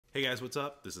Hey guys, what's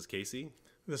up? This is Casey,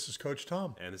 This is Coach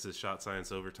Tom. and this is Shot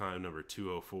Science Overtime number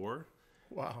 204.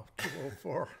 Wow,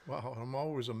 204. Wow, I'm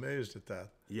always amazed at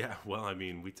that. Yeah, well, I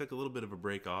mean, we took a little bit of a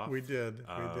break off. We did.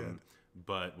 We did.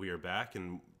 But we are back,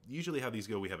 and usually how these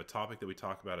go, we have a topic that we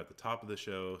talk about at the top of the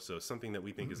show, so something that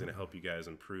we think is going to help you guys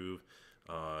improve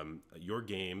your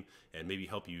game and maybe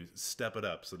help you step it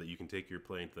up so that you can take your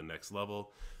playing to the next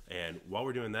level. And while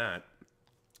we're doing that,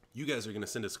 you guys are going to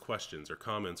send us questions or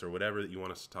comments or whatever that you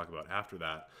want us to talk about after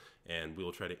that, and we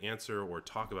will try to answer or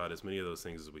talk about as many of those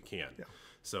things as we can. Yeah.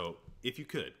 So if you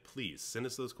could, please send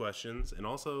us those questions, and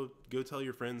also go tell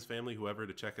your friends, family, whoever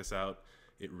to check us out.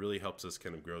 It really helps us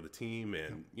kind of grow the team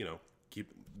and,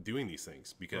 keep doing these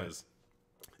things because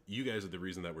you guys are the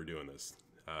reason that we're doing this.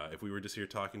 If we were just here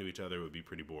talking to each other, it would be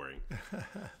pretty boring.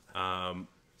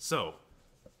 So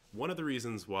one of the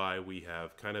reasons why we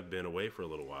have kind of been away for a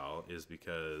little while is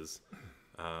because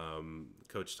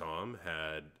Coach Tom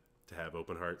had to have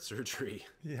open heart surgery.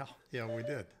 Yeah, we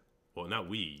did. Well, not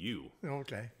we, you.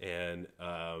 Okay. And,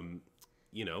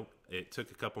 it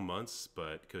took a couple months,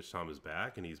 but Coach Tom is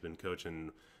back, and he's been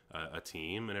coaching a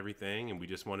team and everything. And we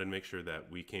just wanted to make sure that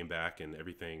we came back and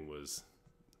everything was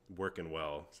working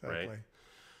well, Exactly.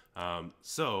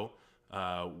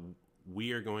 right?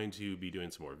 We are going to be doing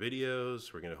some more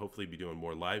videos. We're going to hopefully be doing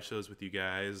more live shows with you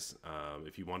guys.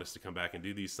 If you want us to come back and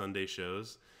do these Sunday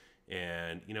shows.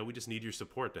 And, we just need your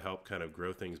support to help kind of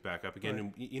grow things back up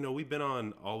again. Right. And, we've been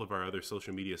on all of our other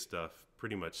social media stuff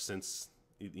pretty much since,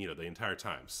 the entire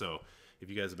time. So if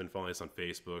you guys have been following us on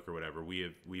Facebook or whatever,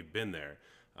 we've been there.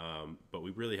 But we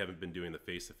really haven't been doing the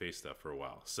face-to-face stuff for a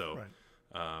while. So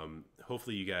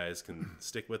hopefully you guys can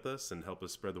stick with us and help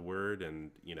us spread the word.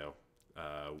 And,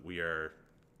 we are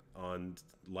on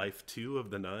life 2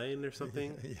 of the 9 or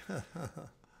something. Yeah.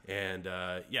 And,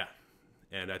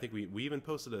 and I think we even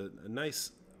posted a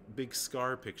nice big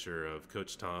scar picture of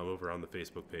Coach Tom over on the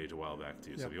Facebook page a while back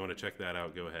too. So if you want to check that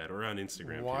out, go ahead. Or on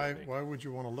Instagram. Why would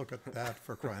you want to look at that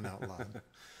for crying out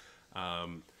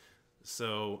loud?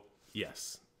 So,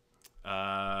 yes.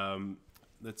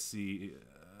 Let's see.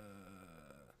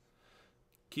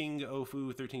 King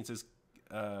Ofu 13 says,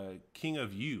 King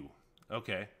of You.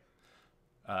 Okay.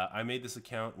 I made this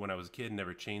account when I was a kid and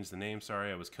never changed the name.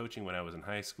 Sorry, I was coaching when I was in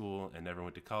high school and never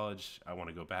went to college. I want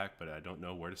to go back, but I don't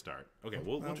know where to start. Okay,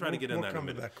 we'll try to get in that in a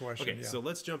minute. To that question, okay, so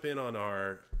let's jump in on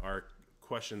our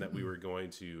question that we were going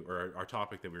to, or our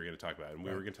topic that we were going to talk about. And we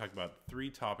were going to talk about 3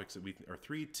 topics or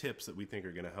 3 tips that we think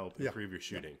are going to help improve your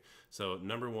shooting. So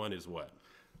number 1 is what?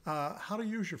 How to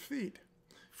use your feet.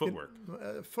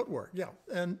 Footwork. Footwork, yeah.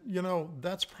 And,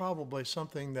 that's probably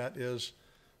something that is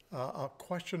a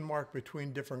question mark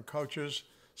between different coaches.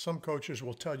 Some coaches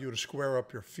will tell you to square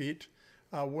up your feet.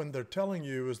 When they're telling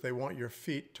you is they want your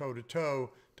feet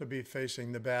toe-to-toe to be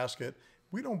facing the basket.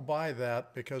 We don't buy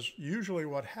that because usually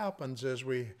what happens is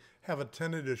we have a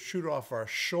tendency to shoot off our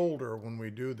shoulder when we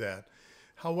do that.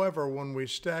 However, when we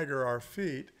stagger our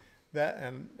feet,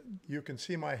 and you can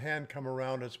see my hand come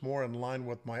around, it's more in line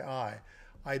with my eye.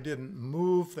 I didn't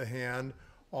move the hand.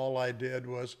 All I did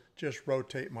was just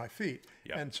rotate my feet.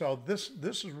 Yep. And so this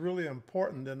is really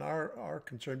important in our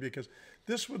concern because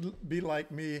this would be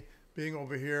like me being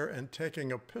over here and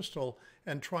taking a pistol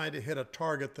and trying to hit a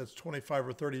target that's 25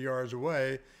 or 30 yards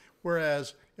away.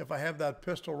 Whereas if I have that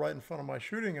pistol right in front of my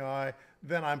shooting eye,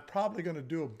 then I'm probably going to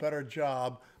do a better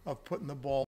job of putting the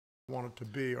ball where I want it to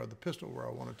be or the pistol where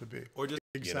I want it to be. Or just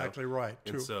exactly right.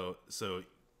 And so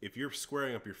if you're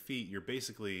squaring up your feet, you're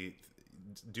basically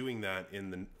doing that in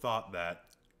the thought that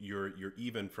you're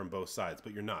even from both sides,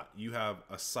 but you're not. You have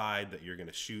a side that you're going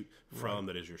to shoot from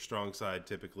that is your strong side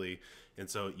typically, and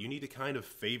so you need to kind of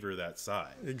favor that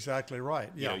side. Exactly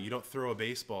right. Yeah. You don't throw a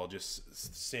baseball just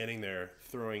standing there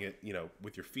throwing it,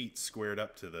 with your feet squared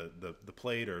up to the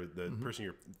plate or the person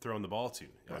you're throwing the ball to.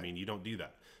 Right. I mean, you don't do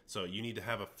that. So you need to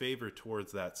have a favor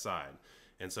towards that side.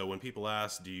 And so when people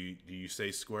ask, do you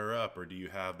say square up or do you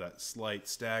have that slight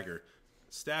stagger?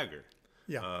 Stagger.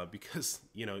 Yeah. Because,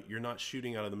 you're not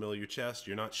shooting out of the middle of your chest.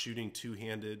 You're not shooting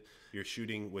two-handed. You're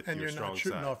shooting with your strong side. And you're not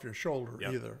shooting off your shoulder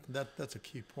either. That's a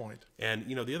key point. And,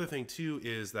 the other thing, too,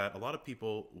 is that a lot of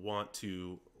people want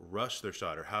to rush their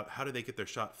shot or how do they get their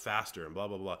shot faster and blah,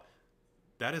 blah, blah.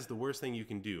 That is the worst thing you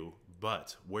can do.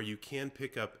 But where you can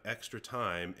pick up extra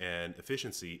time and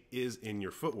efficiency is in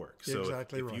your footwork. So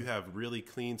exactly if you have really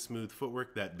clean, smooth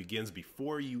footwork that begins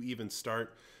before you even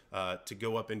start to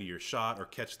go up into your shot or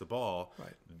catch the ball,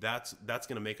 that's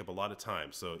going to make up a lot of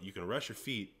time. So you can rush your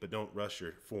feet, but don't rush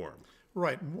your form.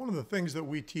 Right. And one of the things that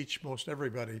we teach most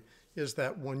everybody is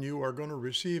that when you are going to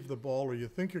receive the ball or you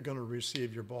think you're going to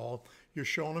receive your ball, you're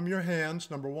showing them your hands,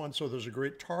 number one, so there's a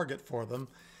great target for them.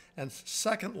 And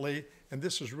secondly, and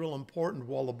this is real important,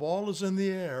 while the ball is in the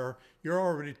air, you're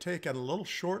already taking a little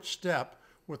short step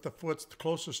with the foot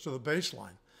closest to the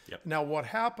baseline. Yep. Now, what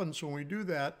happens when we do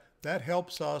that, that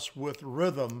helps us with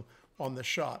rhythm on the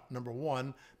shot, number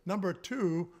one. Number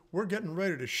two, we're getting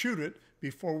ready to shoot it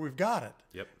before we've got it.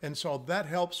 Yep. And so that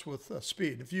helps with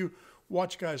speed. If you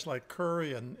watch guys like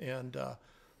Curry and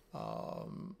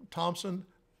Thompson,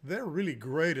 they're really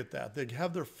great at that. They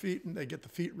have their feet and they get the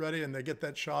feet ready and they get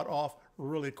that shot off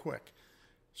really quick.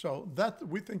 So that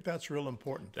we think that's real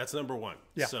important. That's number one.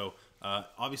 Yeah. So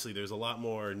obviously there's a lot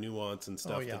more nuance and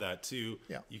stuff yeah. to that too.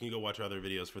 Yeah. You can go watch other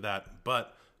videos for that.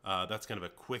 But that's kind of a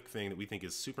quick thing that we think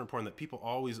is super important that people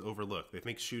always overlook. They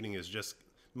think shooting is just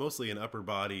mostly an upper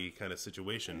body kind of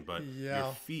situation, but Yeah.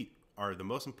 your feet are the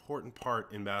most important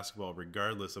part in basketball,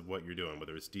 regardless of what you're doing,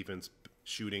 whether it's defense,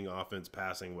 shooting, offense,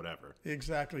 passing, whatever.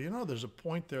 Exactly. You know, there's a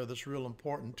point there that's real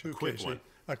important too, quick Casey. one.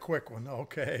 A quick one.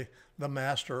 Okay. The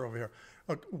master over here.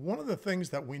 One of the things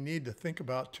that we need to think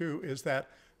about too is that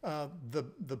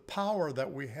the power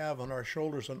that we have on our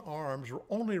shoulders and arms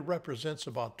only represents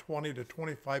about 20 to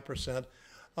 25%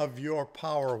 of your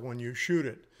power when you shoot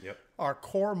it. Yep. Our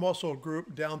core muscle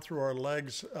group down through our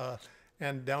legs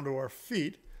and down to our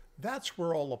feet, that's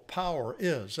where all the power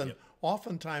is. And Yep.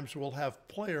 oftentimes we'll have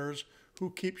players who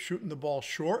keep shooting the ball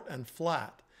short and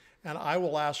flat. And I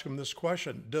will ask them this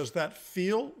question: does that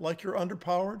feel like you're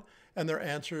underpowered? And their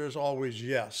answer is always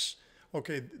yes.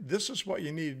 Okay, this is what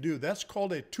you need to do. That's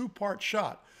called a two-part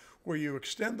shot, where you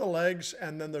extend the legs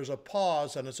and then there's a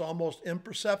pause and it's almost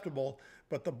imperceptible,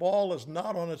 but the ball is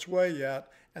not on its way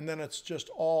yet, and then it's just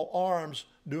all arms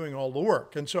doing all the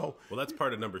work. And so, Well, that's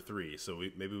part of number 3, so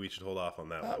maybe we should hold off on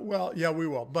that one. well, yeah, we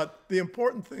will. But the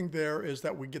important thing there is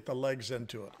that we get the legs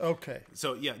into it. Okay.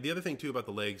 So, yeah, the other thing, too, about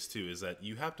the legs, too, is that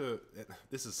you have to –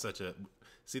 this is such a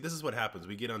 – see, this is what happens.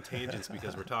 We get on tangents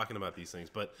because we're talking about these things.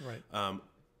 But Right.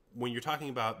 When you're talking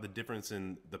about the difference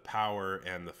in the power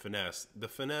and the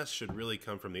finesse should really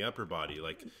come from the upper body.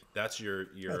 Like, that's your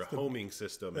homing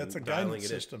system. That's and a dialing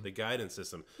guidance it in, system. the guidance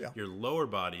system. Yeah. Your lower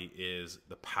body is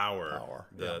the power,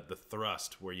 yeah. the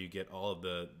thrust, where you get all of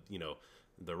the,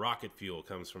 the rocket fuel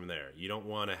comes from there. You don't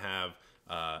want to have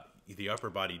the upper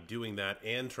body doing that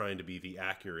and trying to be the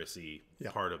accuracy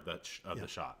part of the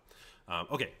shot.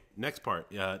 Okay, next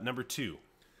part, number 2.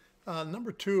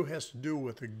 Number 2 has to do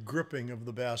with the gripping of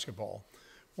the basketball.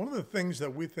 One of the things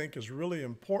that we think is really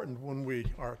important when we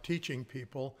are teaching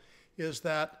people is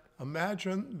that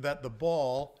imagine that the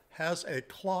ball has a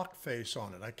clock face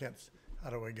on it. I can't,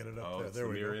 how do I get it up there? It's There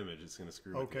the we mirror go. image. It's going to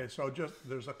screw with Okay, you. so just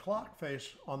there's a clock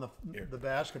face on the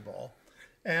basketball.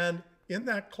 And in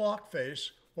that clock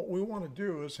face, what we want to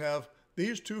do is have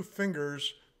these two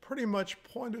fingers pretty much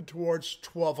pointed towards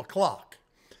 12 o'clock.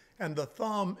 And the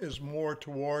thumb is more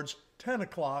towards 10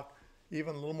 o'clock,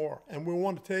 even a little more. And we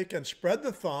want to take and spread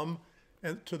the thumb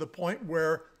and to the point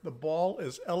where the ball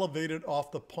is elevated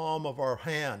off the palm of our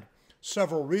hand.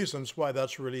 Several reasons why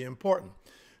that's really important.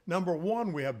 Number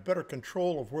one, we have better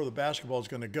control of where the basketball is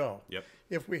going to go. Yep.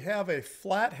 If we have a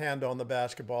flat hand on the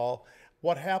basketball,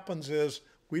 what happens is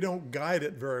we don't guide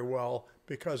it very well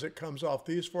because it comes off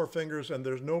these 4 fingers and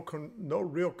there's no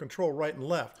real control right and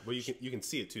left. Well, you can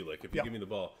see it too. Like if you give me the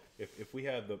ball, if we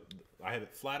have I have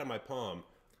it flat on my palm.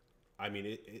 I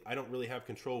mean, I don't really have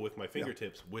control with my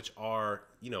fingertips, which are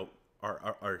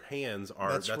our hands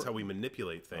are. That's how we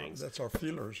manipulate things. That's our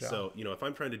feelers. Yeah. So if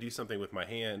I'm trying to do something with my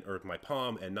hand or with my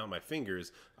palm and not my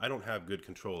fingers, I don't have good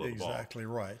control of the ball. Exactly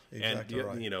right. Exactly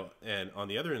right. And on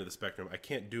the other end of the spectrum, I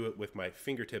can't do it with my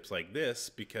fingertips like this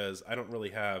because I don't really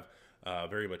have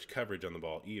very much coverage on the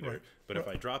ball either. Right. But if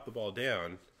I drop the ball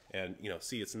down and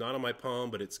see, it's not on my palm,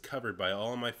 but it's covered by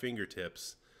all my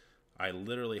fingertips, I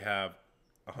literally have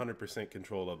 100%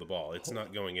 control of the ball. It's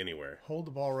not going anywhere. Hold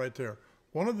the ball right there.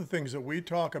 One of the things that we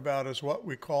talk about is what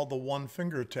we call the one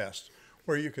finger test,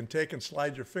 where you can take and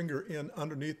slide your finger in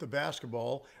underneath the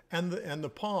basketball and the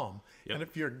palm. Yep. And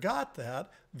if you've got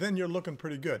that, then you're looking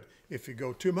pretty good. If you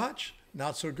go too much,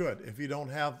 not so good. If you don't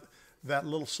have that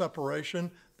little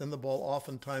separation, then the ball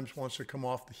oftentimes wants to come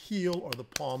off the heel or the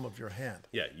palm of your hand.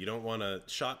 Yeah, you don't want to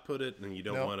shot put it, and you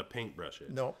don't want to paintbrush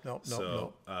it. No.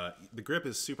 So the grip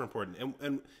is super important.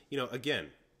 And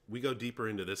again, we go deeper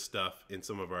into this stuff in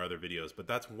some of our other videos, but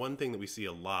that's one thing that we see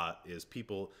a lot is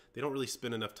people, they don't really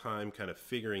spend enough time kind of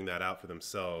figuring that out for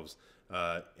themselves.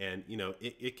 And you know,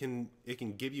 it can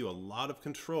give you a lot of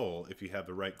control if you have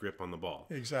the right grip on the ball.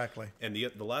 Exactly. And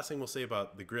the last thing we'll say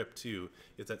about the grip too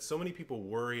is that so many people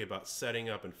worry about setting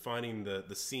up and finding the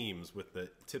seams with the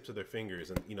tips of their fingers,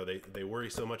 and you know, they worry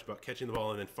so much about catching the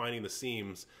ball and then finding the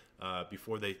seams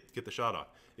before they get the shot off.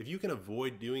 If you can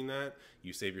avoid doing that,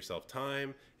 you save yourself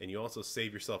time, and you also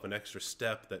save yourself an extra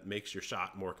step that makes your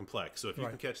shot more complex. So if you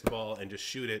can catch the ball and just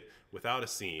shoot it without a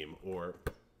seam, or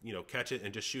you know, catch it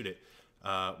and just shoot it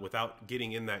without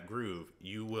getting in that groove,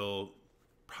 you will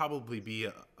probably be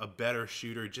a better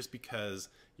shooter, just because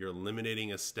you're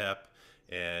eliminating a step,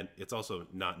 and it's also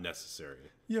not necessary.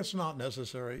 Yes, not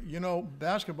necessary. You know,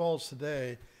 basketballs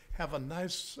today have a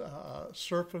nice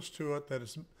surface to it that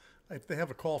is, if they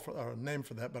have a call for or a name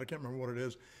for that, but I can't remember what it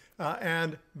is.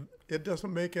 And it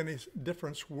doesn't make any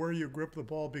difference where you grip the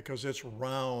ball because it's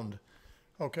round.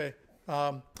 Okay.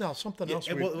 Now something else.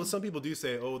 And well, some people do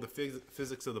say, oh, the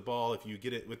physics of the ball, if you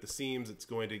get it with the seams, it's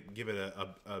going to give it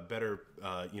a better,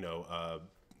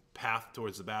 path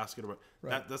towards the basket.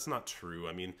 That's not true.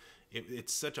 I mean,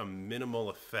 it's such a minimal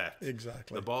effect.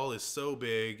 Exactly. The ball is so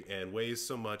big and weighs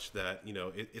so much that, you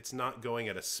know, it's not going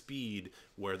at a speed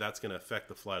where that's going to affect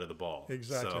the flight of the ball.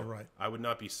 Exactly so right. I would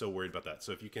not be so worried about that.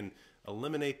 So if you can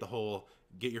eliminate the whole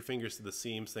get your fingers to the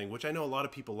seams thing, which I know a lot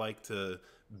of people like to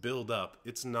build up,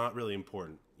 it's not really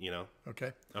important, you know?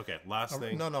 Okay. Okay, last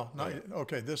thing. No, not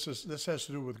okay. This has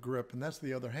to do with grip, and that's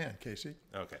the other hand, Casey.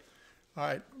 Okay. All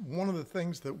right. One of the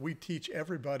things that we teach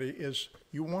everybody is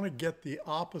you want to get the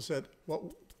opposite. What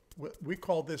we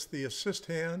call this the assist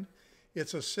hand.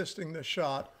 It's assisting the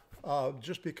shot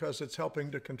just because it's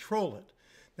helping to control it.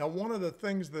 Now, one of the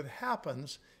things that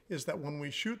happens is that when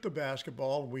we shoot the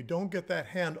basketball, we don't get that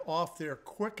hand off there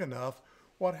quick enough.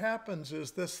 What happens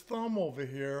is this thumb over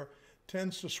here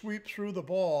tends to sweep through the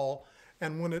ball,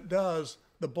 and when it does,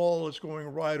 the ball is going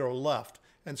right or left.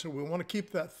 And so we want to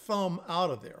keep that thumb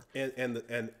out of there.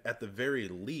 And at the very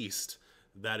least,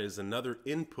 that is another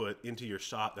input into your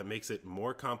shot that makes it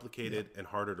more complicated and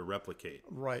harder to replicate.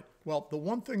 Right. Well, the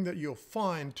one thing that you'll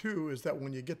find, too, is that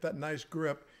when you get that nice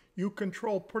grip, you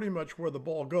control pretty much where the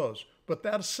ball goes. But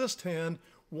that assist hand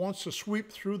wants to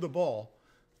sweep through the ball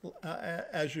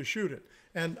as you shoot it.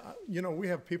 And, you know, we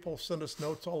have people send us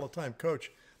notes all the time.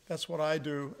 Coach, that's what I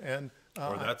do. And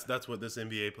or that's what this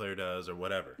NBA player does, or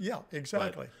whatever. Yeah,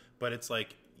 exactly. But it's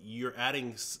like you're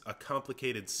adding a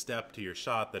complicated step to your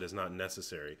shot that is not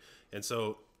necessary. And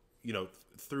so, you know,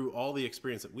 through all the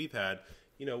experience that we've had,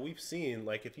 you know, we've seen,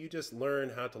 like, if you just learn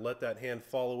how to let that hand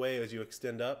fall away as you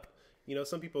extend up, you know,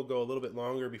 some people go a little bit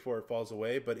longer before it falls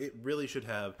away, but it really should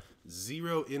have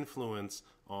zero influence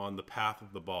on the path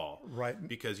of the ball. Right.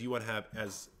 Because you want to have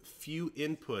as few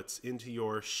inputs into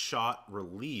your shot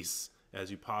release as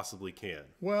you possibly can.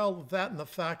 Well, that and the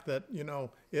fact that, you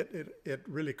know, it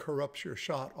really corrupts your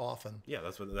shot often. Yeah,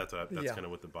 that's kind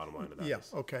of what the bottom line of that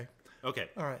is. Okay. Okay.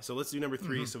 All right. So let's do number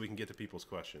 3 so we can get to people's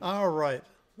questions. All right.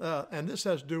 And this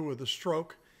has to do with the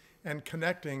stroke and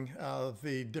connecting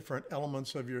the different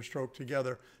elements of your stroke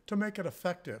together to make it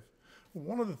effective.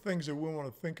 One of the things that we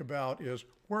want to think about is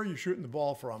where are you shooting the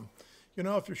ball from? You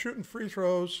know, if you're shooting free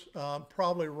throws,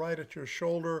 probably right at your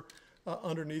shoulder,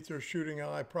 underneath your shooting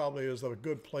eye probably is a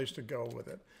good place to go with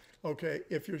it. Okay,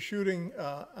 if you're shooting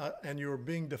and you're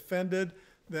being defended,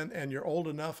 then and you're old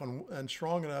enough and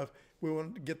strong enough, we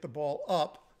want to get the ball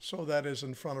up so that is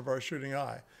in front of our shooting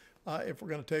eye. If we're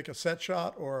going to take a set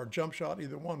shot or a jump shot,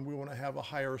 either one, we want to have a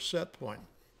higher set point.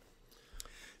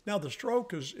 Now, the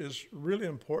stroke is really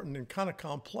important and kind of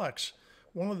complex.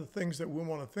 One of the things that we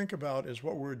want to think about is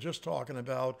what we were just talking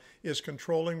about, is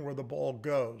controlling where the ball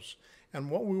goes. And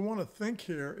what we want to think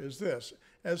here is this.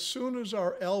 As soon as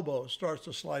our elbow starts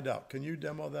to slide out, can you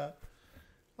demo that?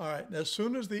 All right, as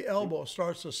soon as the elbow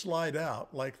starts to slide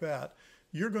out like that,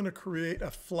 you're going to create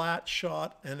a flat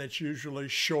shot, and it's usually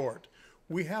short.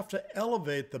 We have to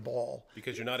elevate the ball.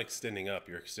 Because you're not extending up,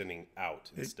 you're extending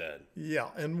out instead. Yeah,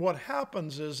 and what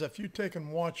happens is if you take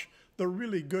and watch the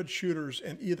really good shooters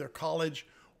in either college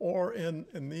or in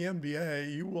the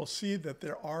NBA, you will see that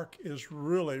their arc is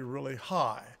really, really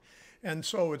high. And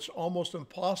so it's almost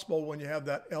impossible when you have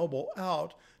that elbow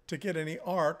out to get any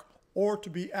arc or to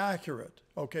be accurate.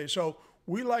 Okay, so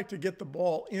we like to get the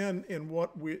ball in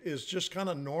what is just kind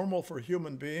of normal for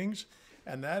human beings.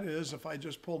 And that is, if I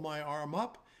just pull my arm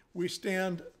up, we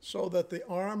stand so that the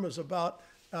arm is about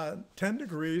 10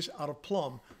 degrees out of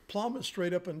plumb. Plumb is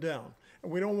straight up and down.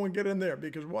 And we don't want to get in there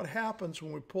because what happens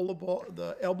when we pull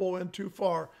the elbow in too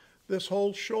far, this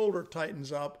whole shoulder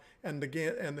tightens up and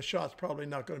the shot's probably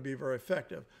not going to be very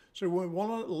effective. So we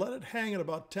want to let it hang at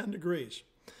about 10 degrees.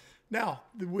 Now,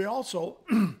 we also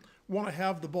want to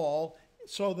have the ball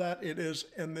so that it is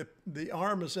in the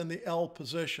arm is in the L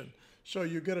position. So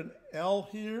you get an L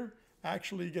here,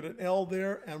 actually you get an L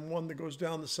there, and one that goes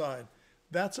down the side.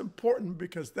 That's important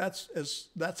because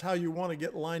that's how you want to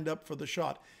get lined up for the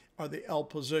shot, are the L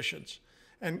positions.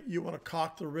 And you want to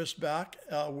cock the wrist back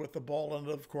with the ball in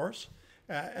it, of course.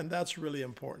 And that's really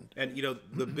important. And, you know,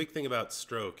 the big thing about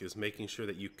stroke is making sure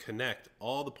that you connect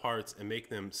all the parts and make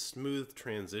them smooth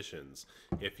transitions.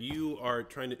 If you are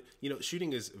trying to, you know,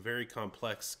 shooting is a very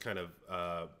complex kind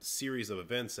of series of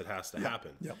events that has to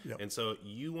happen. And so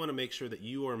you want to make sure that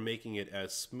you are making it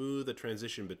as smooth a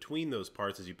transition between those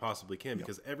parts as you possibly can,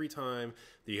 because every time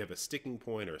that you have a sticking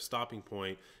point or a stopping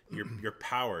point, your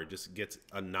power just gets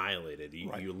annihilated.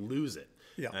 You lose it.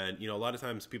 And, you know, a lot of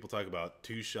times people talk about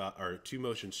two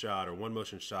motion shot or one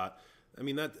motion shot. I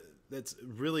mean, that's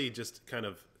really just kind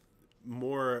of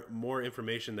more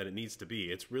information than it needs to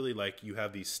be. It's really like you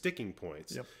have these sticking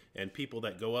points and people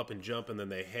that go up and jump and then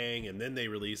they hang and then they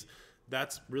release.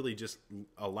 That's really just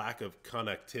a lack of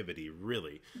connectivity,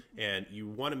 really. And you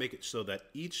want to make it so that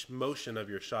each motion of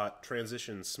your shot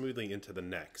transitions smoothly into the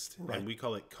next. And we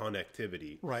call it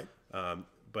connectivity.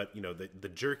 But, you know, the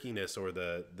jerkiness or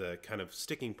the kind of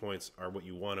sticking points are what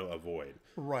you want to avoid.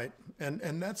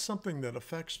 And that's something that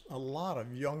affects a lot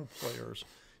of young players.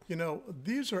 You know,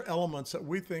 these are elements that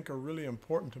we think are really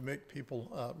important to make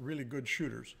people really good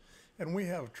shooters. And we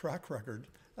have a track record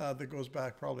that goes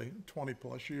back probably 20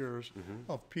 plus years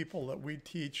of people that we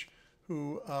teach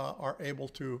who are able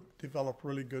to develop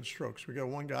really good strokes. We got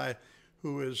one guy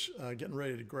who is getting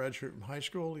ready to graduate from high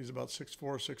school. He's about 6'4",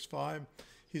 6'5".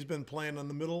 He's been playing in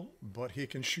the middle, but he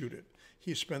can shoot it.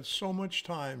 He spent so much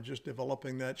time just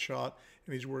developing that shot,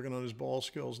 and he's working on his ball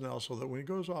skills now so that when he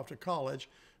goes off to college,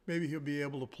 maybe he'll be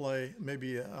able to play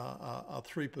maybe a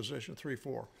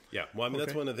 3-4. Yeah, well, I mean,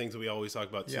 that's one of the things that we always talk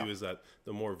about, too, is that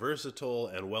the more versatile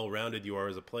and well-rounded you are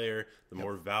as a player, the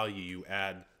more value you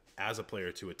add as a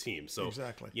player to a team. So,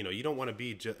 you know, you don't want to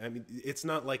be just, I mean, it's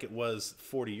not like it was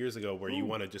 40 years ago where you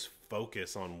want to just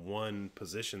focus on one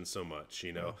position so much,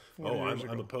 you know.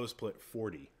 I'm a post player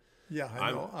 40. Yeah,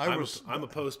 I know. I'm a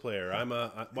post player.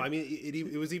 Well, I mean,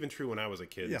 it was even true when I was a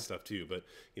kid and stuff too. But,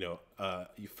 you know,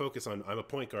 you focus on, I'm a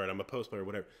point guard, I'm a post player,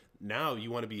 whatever. Now you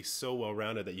want to be so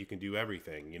well-rounded that you can do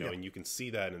everything, you know, and you can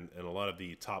see that in a lot of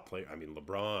the top players. I mean,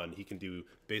 LeBron, he can do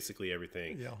basically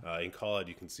everything. In college,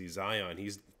 you can see Zion.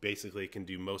 He's basically can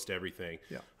do most everything.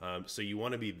 So you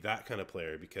want to be that kind of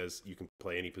player because you can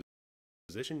play any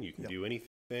position, you can do anything,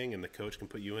 and the coach can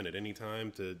put you in at any time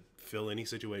to fill any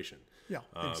situation.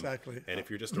 Exactly. And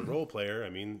if you're just a role player, I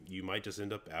mean, you might just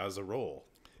end up as a role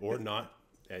or not.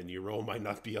 And your role might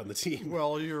not be on the team.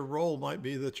 Well, your role might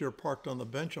be that you're parked on the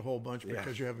bench a whole bunch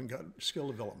because you haven't got skill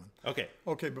development. Okay,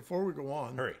 before we go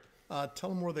on, hurry. Tell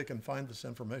them where they can find this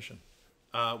information.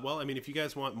 Well, I mean, if you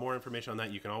guys want more information on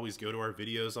that, you can always go to our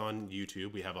videos on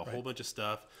YouTube. We have a whole bunch of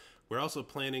stuff. We're also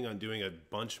planning on doing a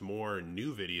bunch more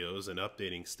new videos and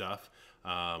updating stuff.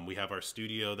 We have our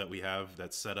studio that we have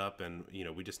that's set up, and you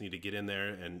know, we just need to get in there.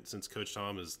 And since Coach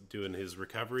Tom is doing his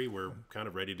recovery, we're kind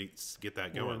of ready to get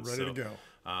that going. We're ready to go.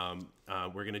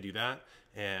 We're going to do that.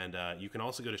 And you can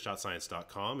also go to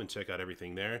shotscience.com and check out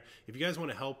everything there. If you guys want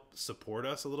to help support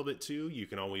us a little bit too, you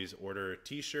can always order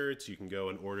t-shirts. You can go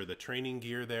and order the training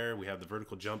gear there. We have the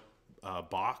vertical jump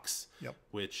box,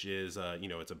 which is, you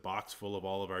know, it's a box full of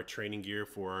all of our training gear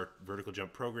for our vertical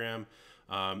jump program.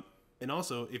 And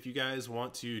also, if you guys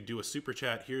want to do a super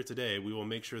chat here today, we will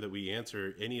make sure that we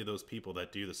answer any of those people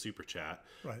that do the super chat.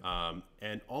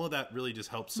 And all of that really just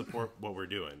helps support what we're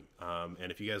doing.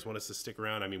 And if you guys want us to stick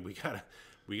around, I mean, we gotta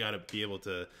be able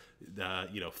to,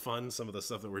 you know, fund some of the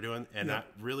stuff that we're doing, and that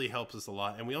really helps us a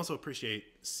lot. And we also appreciate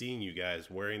seeing you guys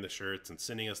wearing the shirts and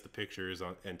sending us the pictures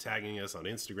and tagging us on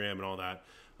Instagram and all that.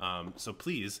 So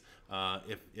please,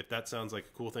 if that sounds like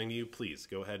a cool thing to you, please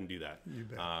go ahead and do that. You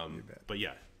bet. You bet. But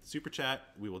yeah, super chat,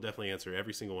 we will definitely answer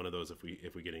every single one of those if we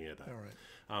get any of that. All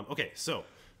right. Okay, so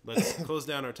let's close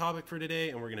down our topic for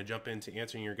today, and we're going to jump into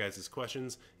answering your guys'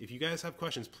 questions. If you guys have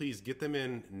questions, please get them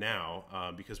in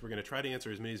now, because we're going to try to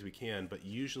answer as many as we can, but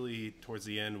usually towards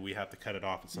the end we have to cut it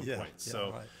off at some point.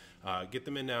 So get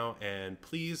them in now, and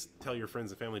please tell your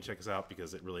friends and family to check us out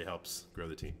because it really helps grow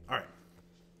the team. All right,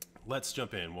 let's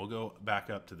jump in. We'll go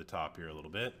back up to the top here a little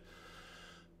bit.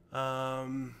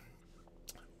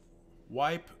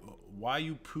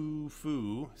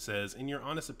 Waipufu says, in your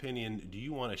honest opinion, do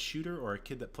you want a shooter or a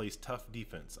kid that plays tough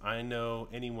defense? I know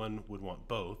anyone would want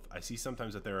both. I see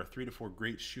sometimes that there are 3 to 4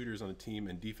 great shooters on a team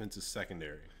and defense is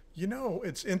secondary. You know,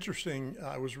 it's interesting.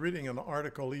 I was reading an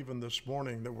article even this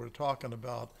morning that we're talking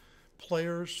about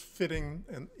players fitting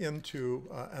into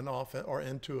an offense or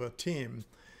into a team.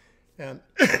 And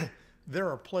there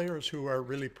are players who are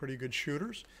really pretty good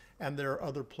shooters, and there are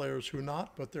other players who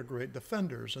not, but they're great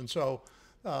defenders. And so,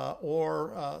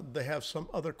 they have some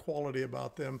other quality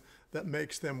about them that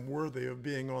makes them worthy of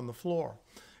being on the floor.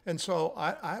 And so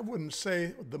I wouldn't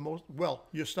say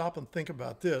you stop and think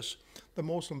about this. The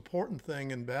most important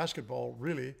thing in basketball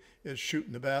really is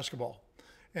shooting the basketball.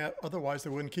 And otherwise, they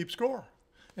wouldn't keep score.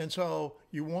 And so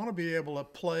you want to be able to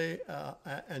play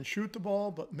and shoot the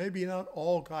ball, but maybe not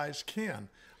all guys can.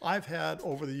 I've had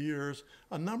over the years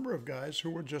a number of guys who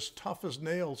were just tough as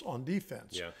nails on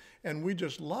defense. Yeah. And we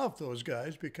just love those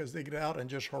guys because they get out and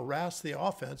just harass the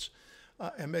offense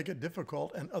and make it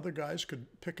difficult, and other guys could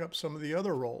pick up some of the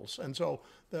other roles. And so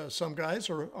some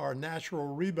guys are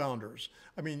natural rebounders.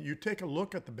 I mean, you take a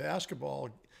look at the basketball,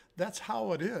 that's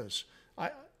how it is.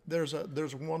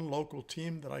 There's one local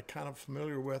team that I kind of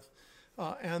familiar with,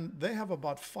 and they have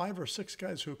about 5 or 6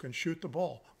 guys who can shoot the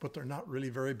ball, but they're not really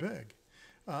very big.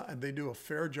 And they do a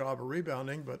fair job of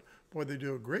rebounding, but boy, they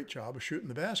do a great job of shooting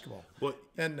the basketball. Well,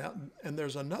 and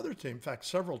there's another team, in fact,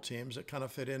 several teams that kind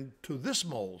of fit into this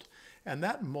mold. And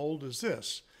that mold is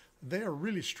this. They are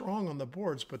really strong on the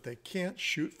boards, but they can't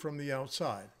shoot from the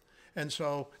outside. And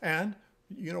so,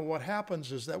 you know, what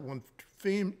happens is that when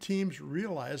teams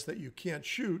realize that you can't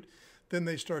shoot, then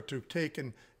they start to take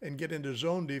and get into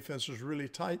zone defenses really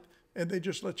tight, and they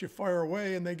just let you fire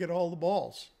away and they get all the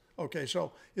balls. Okay,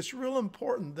 so it's real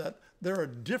important that there are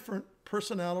different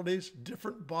personalities,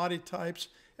 different body types,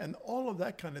 and all of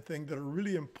that kind of thing that are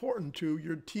really important to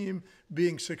your team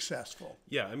being successful.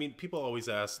 Yeah, I mean, people always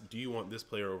ask, do you want this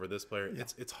player over this player? Yeah.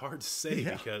 It's hard to say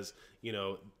because, you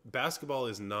know, basketball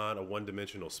is not a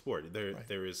one-dimensional sport.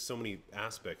 There is so many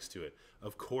aspects to it.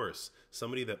 Of course,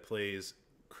 somebody that plays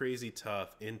crazy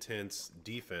tough, intense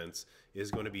defense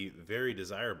is going to be very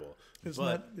desirable.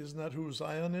 Isn't that who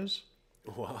Zion is?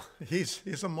 Well,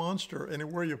 he's a monster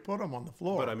anywhere you put him on the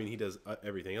floor. But I mean, he does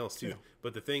everything else too. Yeah.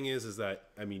 But the thing is that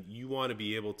I mean, you want to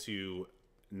be able to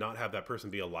not have that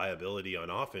person be a liability on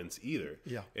offense either.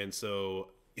 Yeah. And so,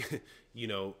 you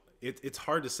know, it's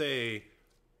hard to say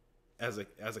as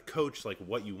a coach like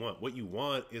what you want. What you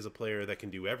want is a player that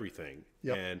can do everything.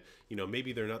 Yep. And you know,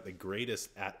 maybe they're not the greatest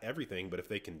at everything, but if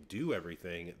they can do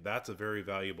everything, that's a very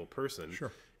valuable person.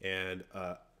 Sure. And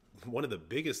one of the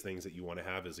biggest things that you want to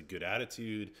have is a good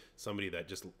attitude, somebody that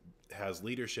just has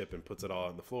leadership and puts it all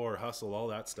on the floor, hustle, all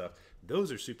that stuff.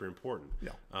 Those are super important.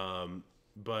 Yeah.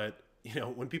 But you know,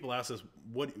 when people ask us,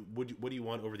 what do you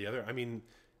want over the other? I mean,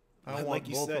 I want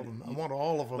both of them. I want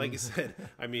all of them. Like you said,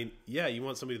 I mean, yeah, you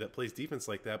want somebody that plays defense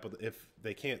like that, but if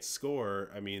they can't score,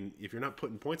 I mean, if you're not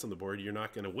putting points on the board, you're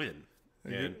not going to win.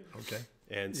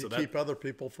 And so keep other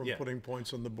people from putting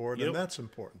points on the board, and that's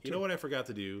important too. You know what I forgot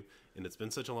to do, and it's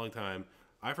been such a long time,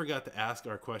 I forgot to ask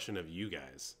our question of you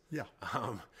guys. Yeah.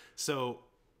 So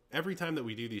every time that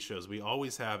we do these shows, we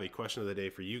always have a question of the day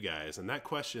for you guys, and that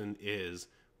question is,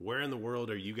 where in the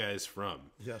world are you guys from?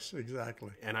 Yes,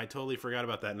 exactly. And I totally forgot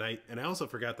about that, and I also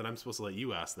forgot that I'm supposed to let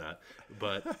you ask that.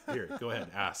 But here, go ahead,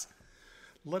 ask.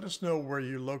 Let us know where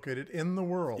you're located in the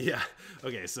world. Yeah.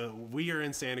 Okay, so we are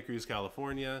in Santa Cruz,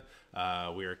 California.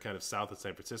 We are kind of south of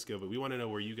San Francisco, but we want to know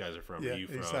where you guys are from. Yeah, are you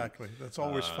from, exactly. That's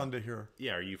always fun to hear.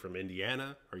 Yeah, are you from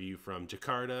Indiana? Are you from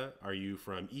Jakarta? Are you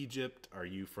from Egypt? Are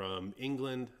you from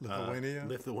England?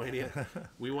 Lithuania.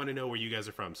 We want to know where you guys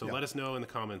are from. So let us know in the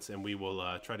comments, and we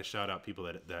will try to shout out people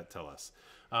that tell us.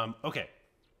 Okay,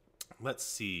 let's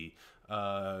see.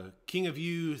 King of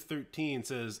You 13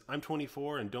 says, I'm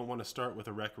 24 and don't want to start with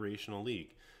a recreational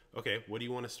league. Okay, what do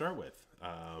you want to start with?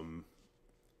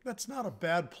 That's not a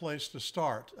bad place to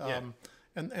start. Yeah.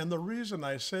 And the reason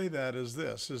I say that is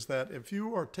this, is that if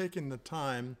you are taking the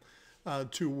time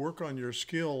to work on your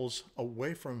skills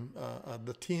away from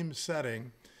the team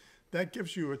setting, that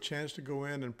gives you a chance to go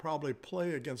in and probably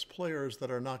play against players that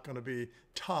are not going to be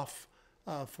tough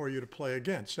for you to play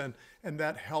against. And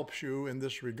that helps you in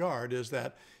this regard, is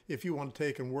that if you want to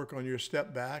take and work on your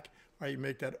step back, or you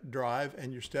make that drive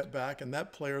and you step back, and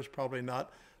that player is probably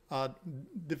not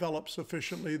developed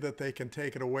sufficiently that they can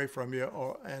take it away from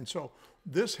you. And so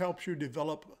this helps you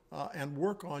develop and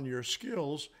work on your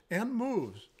skills and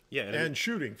moves. Yeah, and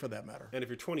shooting for that matter. And if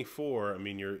you're 24, I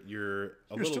mean, you're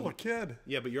still a kid.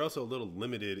 Yeah, but you're also a little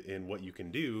limited in what you can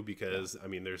do because, I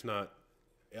mean, there's not,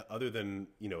 other than,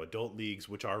 you know, adult leagues,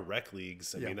 which are rec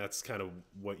leagues, I mean, that's kind of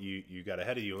what you got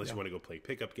ahead of you, unless you want to go play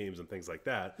pickup games and things like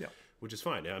that, which is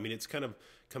fine. I mean, it's kind of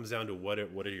comes down to what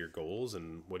are your goals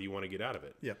and what do you want to get out of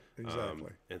it. Yeah,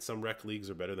 exactly. And some rec leagues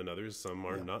are better than others. Some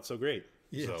are not so great.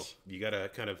 Yes. So you got to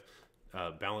kind of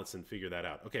balance and figure that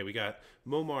out. Okay, we got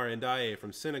Momar Ndaye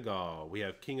from Senegal. We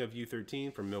have King of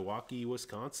U13 from Milwaukee,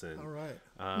 Wisconsin. All right.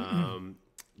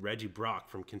 Reggie Brock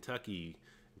from Kentucky.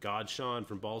 God Sean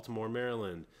from Baltimore,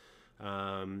 Maryland.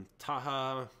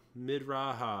 Taha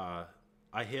Midraha.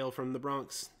 I hail from the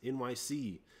Bronx,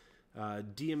 NYC.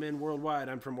 DMN Worldwide.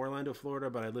 I'm from Orlando, Florida,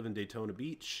 but I live in Daytona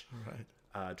Beach. All right.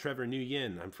 Trevor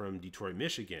Nguyen. I'm from Detroit,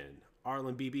 Michigan.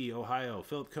 Arlen BB, Ohio.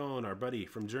 Philip Cohn, our buddy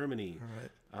from Germany.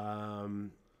 All right.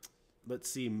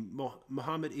 Let's see.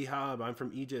 Mohammed Ihab. I'm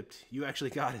from Egypt. You actually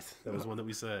got it. That was one that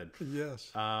we said.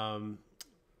 Yes.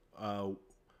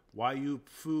 Yu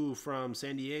Fu from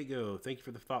San Diego. Thank you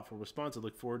for the thoughtful response. I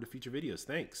look forward to future videos.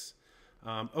 Thanks.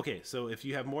 Okay, so if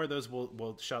you have more of those,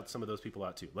 we'll shout some of those people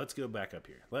out too. Let's go back up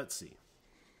here. Let's see.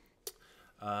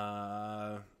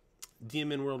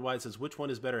 DMN Worldwide says, which one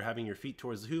is better, having your feet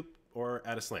towards the hoop or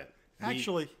at a slant?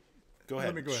 Actually, go ahead.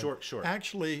 Let me go ahead. Short.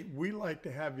 Actually, we like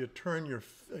to have you turn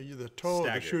the toe of the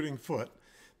Staggered. shooting foot.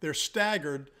 They're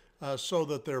staggered so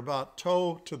that they're about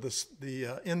toe to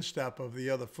the instep of the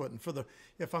other foot. And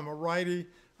if I'm a righty,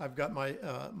 I've got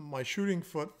my shooting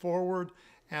foot forward,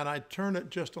 and I turn it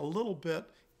just a little bit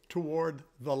toward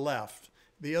the left.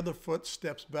 The other foot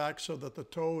steps back so that the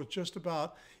toe is just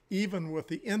about even with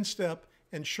the instep,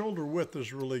 and shoulder width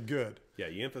is really good. Yeah,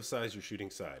 you emphasize your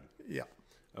shooting side. Yeah.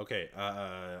 Okay,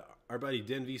 our buddy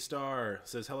Denvi Star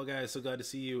says, hello guys, so glad to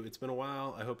see you. It's been a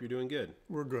while. I hope you're doing good.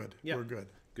 We're good. Yeah. We're good.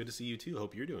 Good to see you too.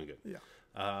 Hope you're doing good.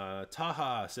 Yeah.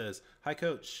 Taha says, hi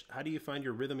coach, how do you find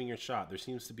your rhythm in your shot? There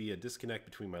seems to be a disconnect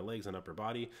between my legs and upper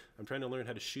body. I'm trying to learn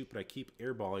how to shoot, but I keep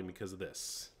airballing because of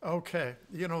this. Okay,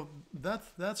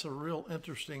 that's a real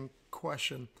interesting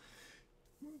question.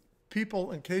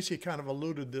 People, and Casey kind of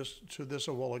alluded to this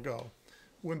a while ago,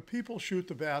 when people shoot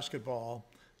the basketball,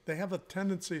 they have a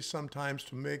tendency sometimes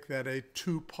to make that a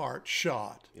two-part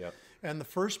shot. Yep. And the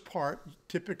first part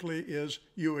typically is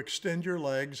you extend your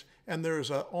legs, and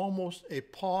there's almost a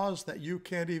pause that you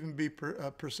can't even be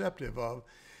perceptive of,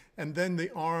 and then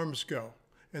the arms go.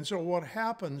 And so what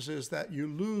happens is that you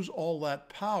lose all that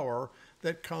power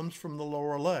that comes from the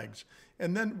lower legs.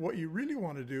 And then what you really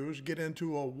want to do is get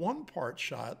into a one-part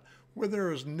shot where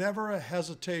there is never a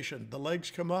hesitation. The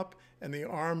legs come up and the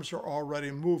arms are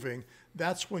already moving.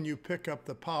 That's when you pick up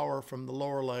the power from the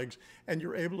lower legs, and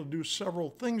you're able to do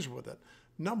several things with it.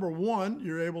 Number one,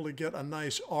 you're able to get a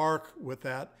nice arc with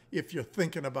that if you're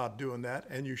thinking about doing that,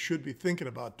 and you should be thinking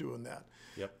about doing that.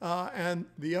 Yep. And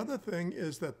the other thing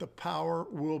is that the power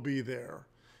will be there.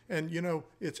 And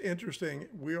it's interesting,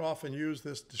 we often use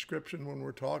this description when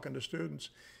we're talking to students.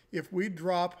 If we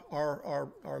drop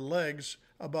our legs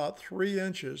about 3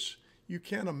 inches, you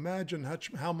can't imagine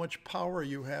how much power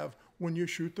you have when you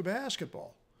shoot the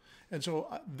basketball. And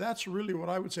so that's really what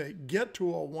I would say. Get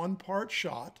to a one-part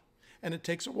shot, and it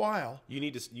takes a while. You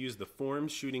need to use the form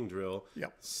shooting drill,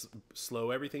 Yep.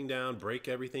 Slow everything down, break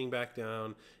everything back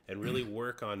down, and really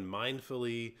work on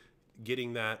mindfully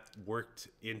getting that worked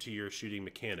into your shooting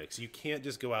mechanics. You can't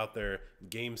just go out there,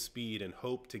 game speed, and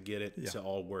hope to get it to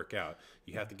all work out.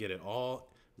 You have to get it all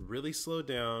really slowed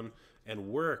down and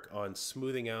work on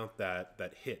smoothing out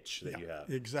that hitch that you have.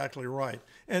 Exactly right.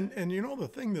 And the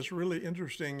thing that's really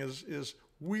interesting is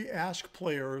we ask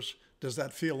players, does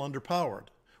that feel underpowered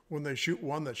when they shoot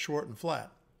one that's short and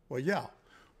flat? Well, yeah.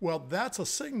 Well, that's a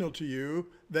signal to you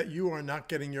that you are not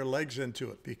getting your legs into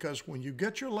it, because when you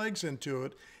get your legs into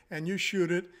it and you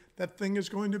shoot it, that thing is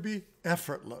going to be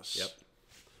effortless. Yep.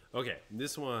 Okay,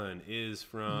 this one is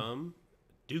from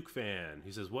Duke Fan.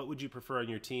 He says, what would you prefer on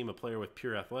your team, a player with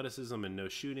pure athleticism and no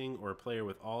shooting, or a player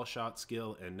with all shot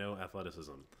skill and no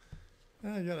athleticism?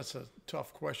 Yeah, that's a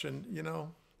tough question.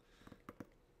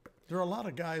 There are a lot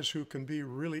of guys who can be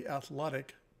really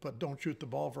athletic but don't shoot the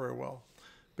ball very well.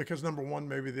 Because number one,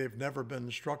 maybe they've never been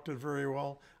instructed very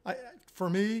well. For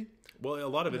me... Well, a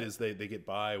lot of it is they get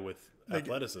by with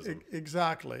athleticism.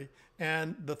 Exactly.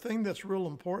 And the thing that's real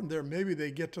important there, maybe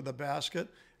they get to the basket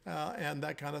and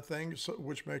that kind of thing,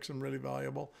 which makes them really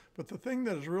valuable. But the thing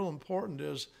that is real important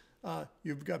is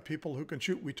you've got people who can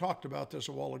shoot. We talked about this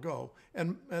a while ago.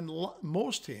 And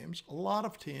most teams, a lot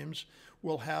of teams,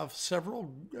 will have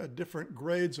several different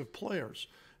grades of players.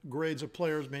 Grades of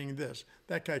players meaning this.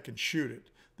 That guy can shoot it.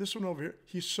 This one over here,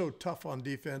 he's so tough on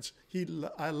defense.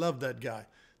 I love that guy.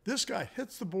 This guy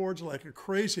hits the boards like a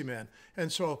crazy man.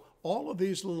 And so all of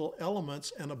these little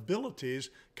elements and abilities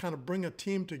kind of bring a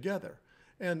team together.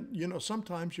 And,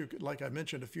 sometimes you could, like I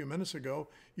mentioned a few minutes ago,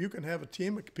 you can have a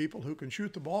team of people who can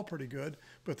shoot the ball pretty good,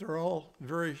 but they're all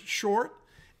very short,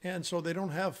 and so they don't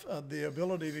have the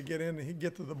ability to get in and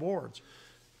get to the boards.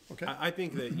 Okay. I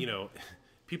think that,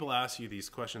 people ask you these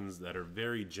questions that are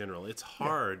very general. It's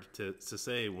hard to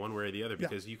say one way or the other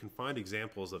because you can find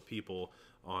examples of people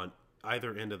on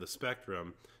either end of the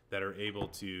spectrum that are able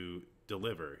to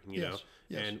deliver, you know?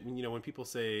 And, you know, when people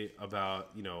say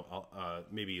about, you know,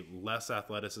 maybe less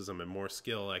athleticism and more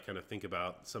skill, I kind of think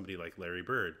about somebody like Larry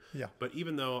Bird. But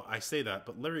even though I say that,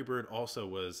 but Larry Bird also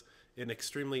was an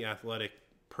extremely athletic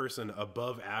person,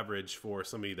 above average for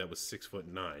somebody that was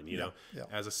 6'9", you know?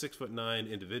 As a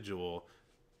 6'9" individual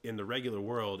in the regular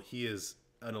world, he is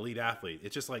an elite athlete.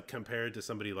 It's just like compared to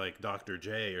somebody like Dr.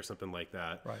 J or something like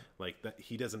that. Like that,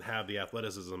 he doesn't have the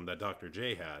athleticism that Dr.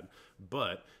 J had,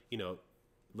 but you know,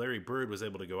 Larry Bird was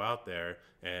able to go out there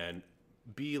and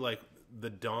be like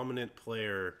the dominant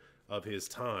player of his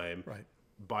time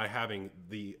by having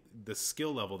the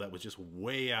skill level that was just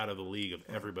way out of the league of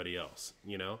everybody else,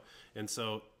 you know? And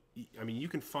so, I mean, you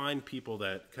can find people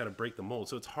that kind of break the mold.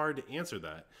 So it's hard to answer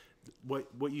that.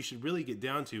 What you should really get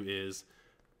down to is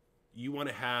you want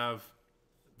to have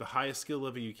the highest skill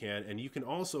level you can, and you can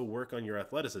also work on your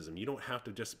athleticism. You don't have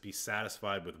to just be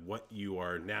satisfied with what you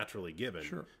are naturally given.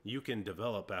 You can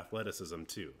develop athleticism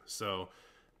too. So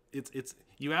it's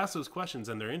you ask those questions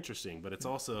and they're interesting, but it's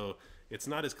also, it's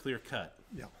not as clear cut.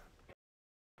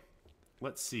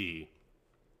 Let's see.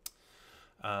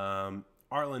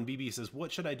 Arlen BB says, what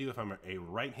should I do if I'm a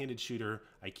right-handed shooter?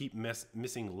 I keep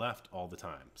missing left all the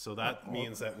time. So that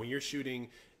means that when you're shooting,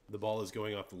 the ball is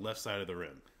going off the left side of the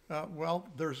rim. Well,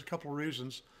 there's a couple of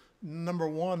reasons. Number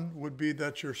one would be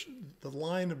that the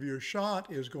line of your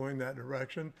shot is going that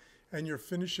direction, and you're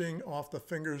finishing off the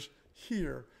fingers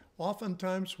here.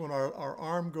 Oftentimes when our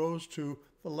arm goes to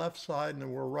the left side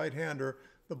and we're a right-hander,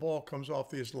 the ball comes off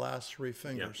these last three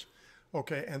fingers.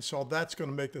 Okay, and so that's going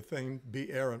to make the thing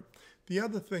be errant. The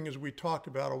other thing, as we talked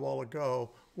about a while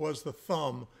ago, was the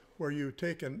thumb, where you've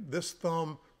taken this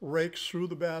thumb rakes through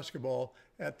the basketball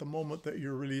at the moment that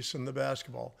you're releasing the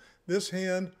basketball. This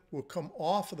hand will come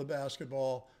off of the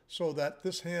basketball so that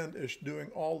this hand is doing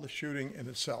all the shooting in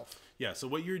itself. Yeah, so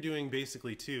what you're doing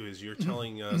basically too is you're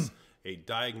telling us a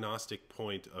diagnostic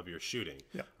point of your shooting.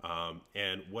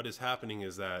 And what is happening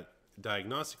is that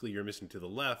diagnostically you're missing to the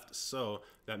left, so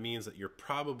that means that you're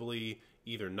probably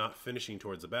either not finishing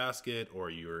towards the basket, or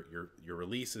your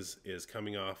release is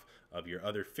coming off of your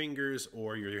other fingers,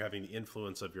 or you're having the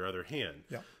influence of your other hand.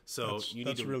 So you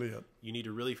need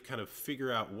to really kind of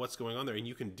figure out what's going on there, and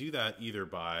you can do that either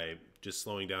by just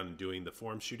slowing down and doing the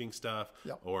form shooting stuff,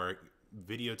 or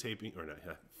videotaping or not,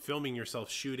 filming yourself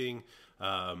shooting.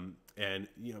 And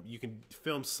you know, you can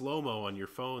film slow-mo on your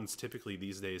phones typically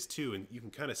these days too, and you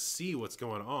can kind of see what's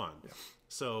going on.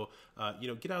 So you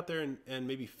know, get out there and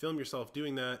maybe film yourself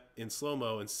doing that in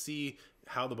slow-mo and see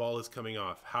how the ball is coming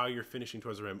off, how you're finishing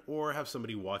towards the rim, or have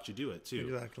somebody watch you do it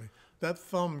too. Exactly. That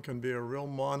thumb can be a real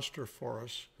monster for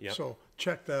us. So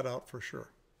check that out for sure.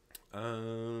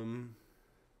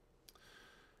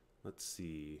 Let's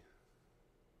see.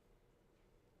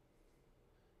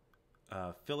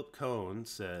 Philip Cohn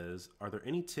says, are there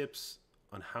any tips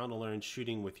on how to learn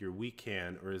shooting with your weak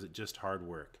hand, or is it just hard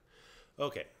work?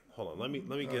 Okay, hold on. Let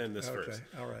me get in this first.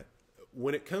 All right.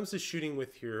 When it comes to shooting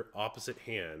with your opposite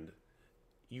hand,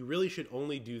 you really should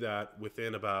only do that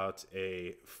within about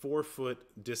a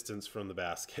 4-foot distance from the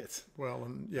basket. Well,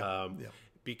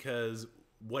 because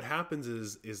what happens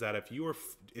is that if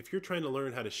you're trying to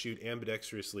learn how to shoot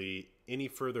ambidextrously any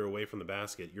further away from the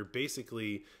basket, you're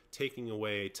basically taking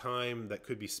away time that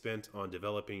could be spent on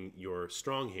developing your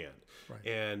strong hand.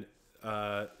 And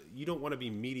you don't want to be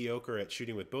mediocre at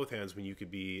shooting with both hands when you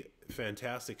could be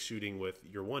fantastic shooting with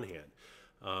your one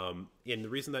hand. And the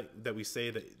reason that we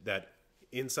say that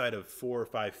inside of 4 or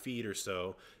 5 feet or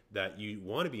so that you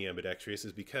want to be ambidextrous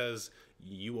is because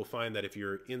you will find that if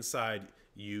you're inside,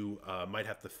 you might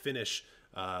have to finish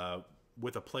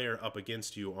with a player up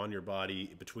against you on your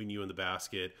body between you and the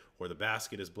basket, or the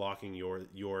basket is blocking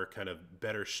your kind of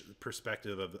better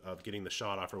perspective of getting the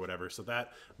shot off or whatever. So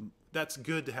that's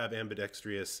good to have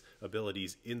ambidextrous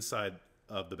abilities inside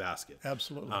of the basket.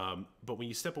 Absolutely. But when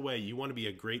you step away, you want to be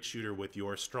a great shooter with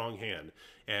your strong hand.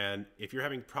 And if you're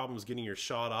having problems getting your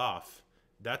shot off,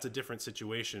 that's a different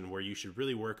situation where you should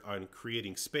really work on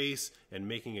creating space and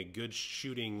making a good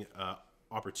shooting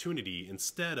opportunity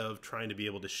instead of trying to be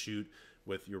able to shoot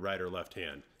with your right or left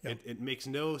hand. It makes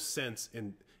no sense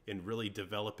in really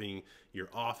developing your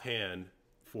offhand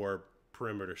for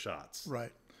perimeter shots.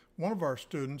 Right. One of our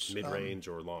students, mid-range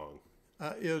or long,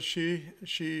 is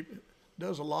she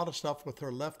does a lot of stuff with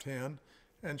her left hand,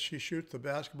 and she shoots the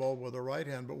basketball with her right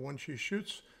hand. But when she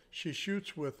shoots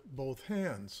with both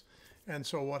hands, and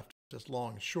so what? Just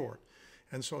long and short.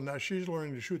 And so now she's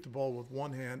learning to shoot the ball with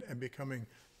one hand and becoming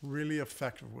really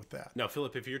effective with that. Now,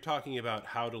 Philip, if you're talking about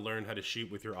how to learn how to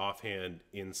shoot with your offhand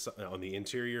on the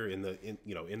interior, in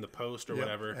the post or Yep,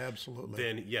 whatever, absolutely.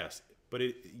 then yes. But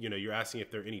you're asking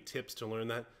if there are any tips to learn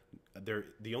that.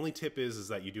 The only tip is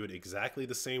that you do it exactly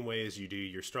the same way as you do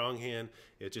your strong hand.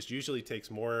 It just usually takes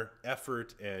more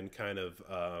effort and kind of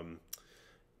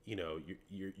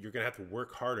you're gonna have to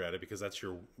work harder at it because that's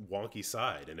your wonky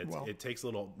side, and it takes a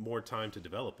little more time to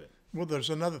develop it. Well, there's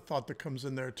another thought that comes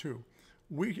in there too.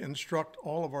 We instruct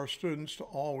all of our students to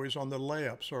always, on the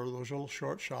layups or those little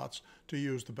short shots, to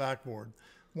use the backboard.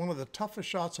 One of the toughest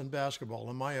shots in basketball,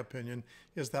 in my opinion,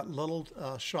 is that little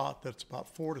shot that's about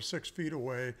 4 to 6 feet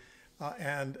away,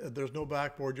 and there's no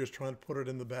backboard, just trying to put it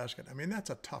in the basket. I mean, that's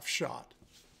a tough shot.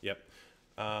 Yep.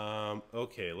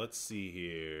 Okay, let's see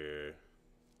here.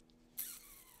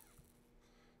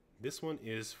 This one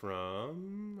is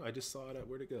from, I just saw it at,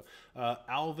 where'd it go?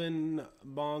 Alvin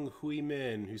Bong Hui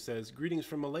Min, who says, greetings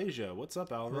from Malaysia. What's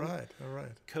up, Alvin? All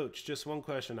right. Coach, just one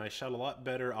question. I shot a lot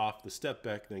better off the step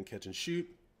back than catch and shoot,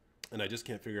 and I just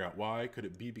can't figure out why. Could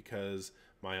it be because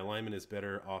my alignment is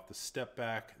better off the step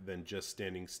back than just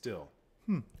standing still?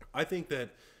 I think that,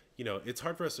 it's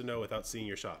hard for us to know without seeing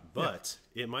your shot, but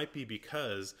it might be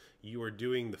because you are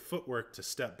doing the footwork to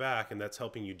step back, and that's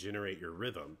helping you generate your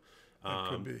rhythm.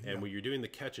 Could be, and when you're doing the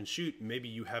catch and shoot, maybe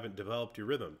you haven't developed your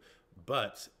rhythm.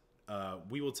 But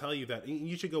we will tell you that, and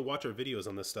you should go watch our videos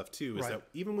on this stuff too, is that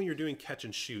even when you're doing catch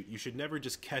and shoot, you should never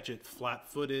just catch it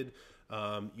flat-footed.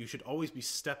 You should always be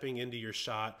stepping into your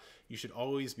shot. You should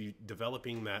always be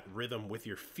developing that rhythm with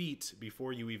your feet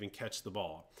before you even catch the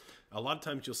ball. A lot of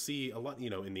times you'll see a lot,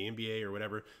 in the NBA or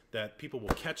whatever, that people will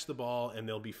catch the ball and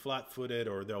they'll be flat-footed,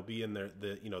 or they'll be in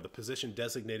the position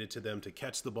designated to them to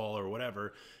catch the ball or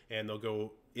whatever, and they'll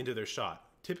go into their shot.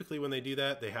 Typically when they do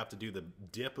that, they have to do the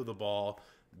dip of the ball.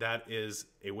 That is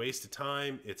a waste of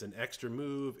time. It's an extra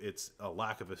move. It's a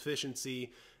lack of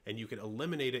efficiency, and you can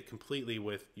eliminate it completely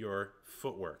with your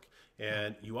footwork.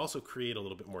 And you also create a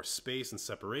little bit more space and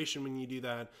separation when you do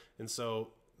that. And so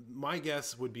my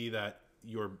guess would be that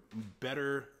you're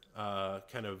better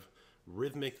kind of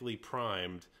rhythmically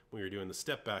primed when you're doing the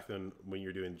step back than when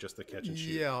you're doing just the catch and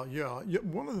shoot. Yeah.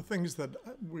 One of the things that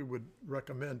we would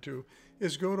recommend too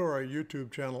is go to our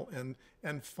YouTube channel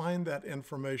and find that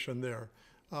information there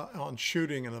on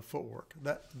shooting and the footwork.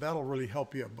 That'll really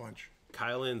help you a bunch.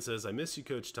 Kyle Lynn says, I miss you,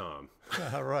 Coach Tom.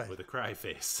 All right. With a cry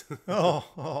face.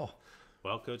 Oh.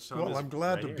 Well, Coach Tom, well, I'm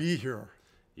glad to be here.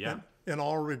 Yeah. In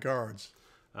all regards.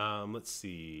 Let's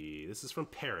see. This is from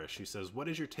Parrish, who says, what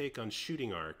is your take on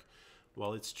shooting arc?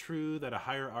 While it's true that a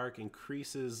higher arc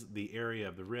increases the area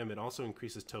of the rim, it also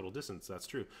increases total distance. That's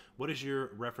true. What is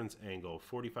your reference angle,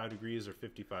 45 degrees or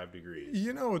 55 degrees?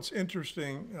 It's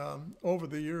interesting. Over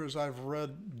the years, I've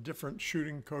read different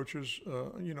shooting coaches,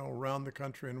 around the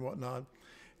country and whatnot,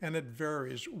 and it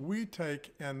varies. We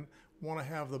take and want to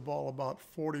have the ball about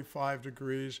 45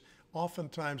 degrees.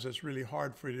 Oftentimes, it's really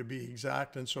hard for you to be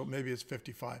exact, and so maybe it's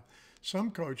 55.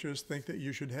 Some coaches think that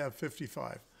you should have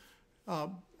 55.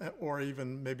 Or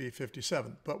even maybe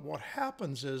 57. But what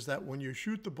happens is that when you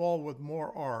shoot the ball with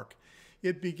more arc,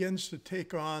 it begins to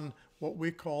take on what we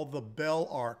call the bell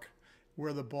arc,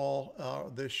 where the ball,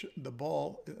 the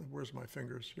ball, where's my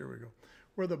fingers? Here we go.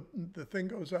 Where the thing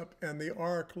goes up and the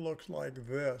arc looks like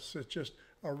this. It's just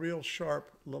a real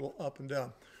sharp little up and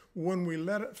down. When we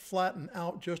let it flatten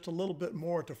out just a little bit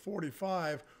more to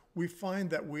 45, we find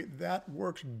that that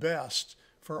works best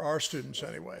for our students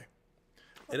anyway.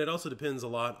 And it also depends a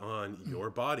lot on your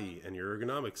body and your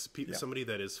ergonomics. Somebody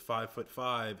that is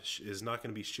 5'5" is not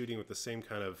going to be shooting with the same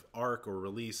kind of arc or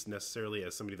release necessarily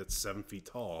as somebody that's 7 feet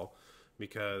tall,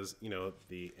 because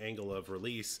the angle of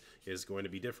release is going to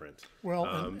be different. Well,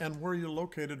 and where you're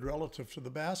located relative to the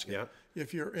basket. Yeah.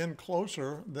 If you're in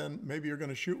closer, then maybe you're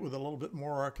going to shoot with a little bit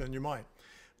more arc than you might.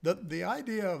 The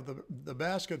idea of the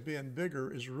basket being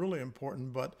bigger is really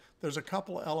important, but there's a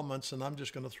couple of elements, and I'm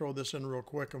just going to throw this in real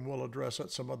quick and we'll address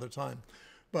it some other time.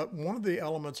 But one of the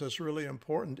elements that's really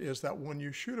important is that when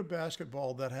you shoot a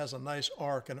basketball that has a nice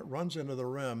arc and it runs into the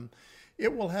rim,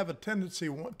 it will have a tendency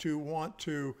to want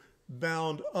to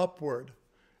bound upward.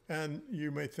 And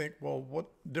you may think, well, what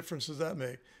difference does that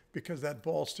make? Because that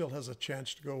ball still has a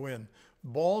chance to go in.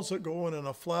 Balls that go in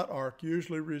a flat arc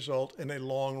usually result in a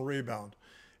long rebound.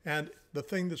 And the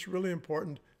thing that's really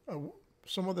important,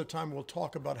 some other time we'll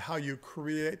talk about how you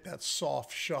create that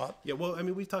soft shot. Yeah, well,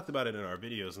 we've talked about it in our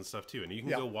videos and stuff too. And you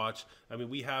can go watch.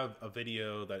 We have a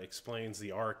video that explains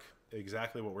the arc,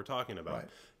 exactly what we're talking about.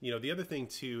 Right. The other thing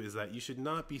too is that you should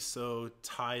not be so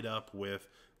tied up with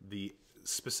the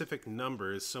specific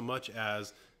numbers so much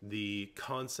as the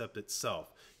concept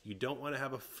itself. You don't want to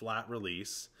have a flat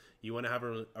release. You want to have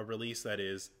a release that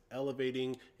is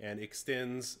elevating and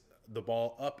extends the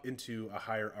ball up into a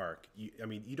higher arc. I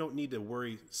mean, you don't need to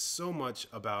worry so much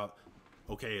about,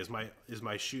 okay, is my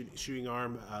shooting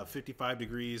arm 55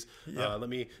 degrees? Yeah. Let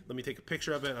me take a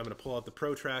picture of it. I'm going to pull out the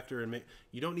protractor and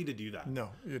you don't need to do that.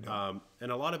 No, you don't.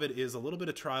 And a lot of it is a little bit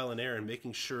of trial and error and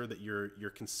making sure that you're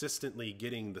consistently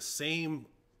getting the same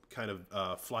kind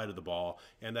of flight of the ball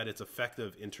and that it's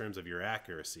effective in terms of your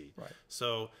accuracy. Right.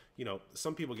 So,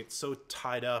 some people get so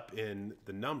tied up in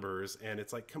the numbers, and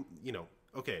it's like,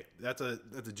 okay, that's a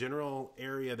general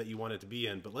area that you want it to be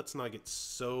in, but let's not get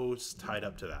so tied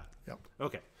up to that. Yep.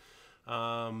 Okay.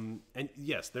 And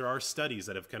yes, there are studies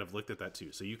that have kind of looked at that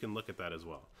too, so you can look at that as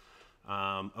well.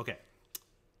 Okay.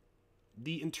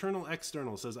 The internal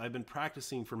external says, I've been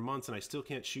practicing for months and I still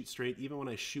can't shoot straight. Even when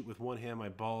I shoot with one hand, my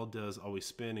ball does always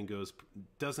spin and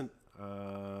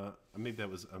maybe that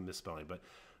was a misspelling, but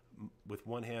with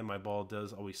one hand, my ball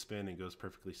does always spin and goes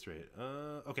perfectly straight.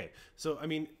 Okay. So, I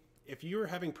mean, if you're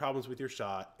having problems with your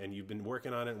shot and you've been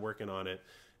working on it,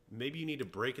 maybe you need to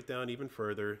break it down even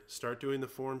further, start doing the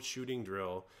form shooting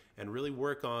drill, and really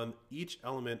work on each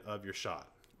element of your shot.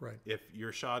 Right. If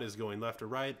your shot is going left or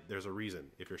right, there's a reason.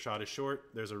 If your shot is short,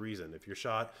 there's a reason. If your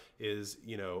shot is,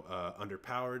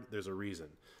 underpowered, there's a reason.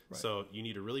 Right. So you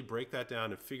need to really break that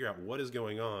down and figure out what is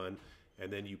going on,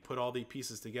 and then you put all the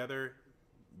pieces together,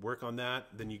 work on that,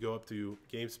 then you go up to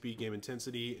game speed, game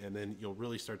intensity, and then you'll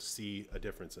really start to see a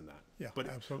difference in that. Yeah, but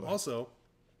absolutely. Also,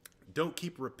 don't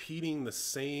keep repeating the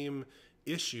same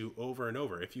issue over and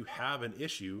over. If you have an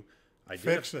issue,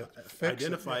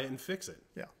 identify it and fix it.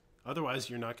 Yeah. Otherwise,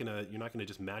 you're not gonna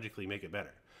just magically make it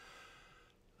better.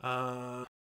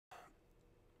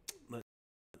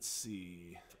 Let's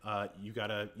see. You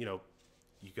gotta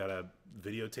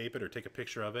videotape it or take a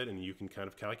picture of it, and you can kind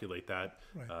of calculate that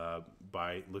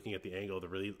by looking at the angle of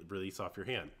the release off your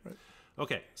hand. Right.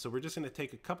 Okay, so we're just gonna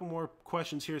take a couple more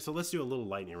questions here. So let's do a little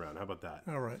lightning round. How about that?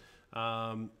 All right.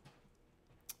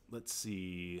 Let's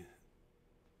see.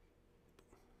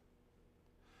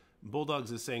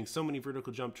 Bulldogs is saying, so many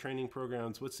vertical jump training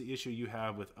programs. What's the issue you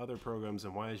have with other programs,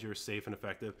 and why is yours safe and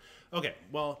effective? Okay,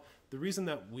 well, the reason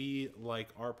that we like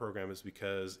our program is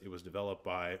because it was developed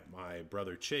by my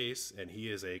brother Chase, and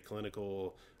he is a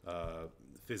clinical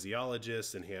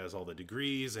physiologist, and he has all the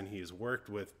degrees, and he's worked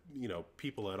with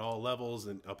people at all levels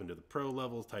and up into the pro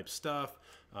level type stuff.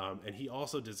 And he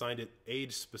also designed it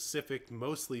age specific,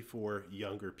 mostly for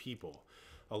younger people.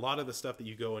 A lot of the stuff that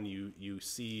you go and you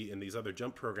see in these other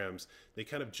jump programs, they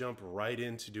kind of jump right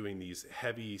into doing these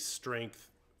heavy strength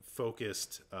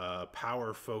focused,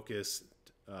 power focused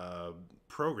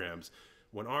programs,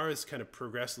 when ours kind of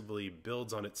progressively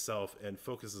builds on itself and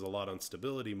focuses a lot on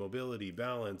stability, mobility,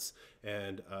 balance,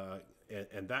 and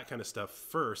that kind of stuff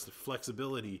first,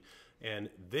 flexibility, and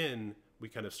then we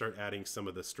kind of start adding some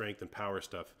of the strength and power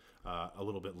stuff a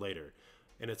little bit later.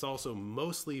 And it's also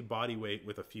mostly body weight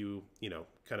with a few,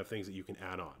 kind of things that you can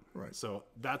add on. Right. So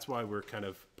that's why we're kind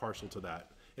of partial to that.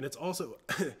 And it's also,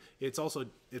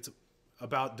 it's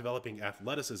about developing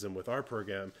athleticism with our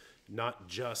program, not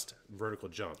just vertical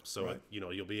jump. So, right.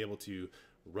 You'll be able to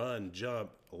run, jump,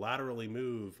 laterally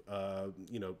move,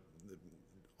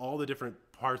 all the different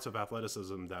parts of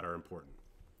athleticism that are important.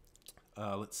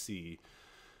 Let's see.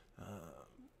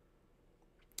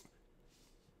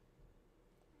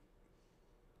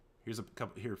 Here's a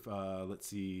couple here. Let's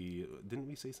see. Didn't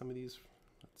we say some of these?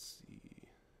 Let's see.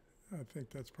 I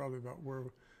think that's probably about where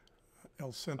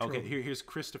El Centro. Okay, here's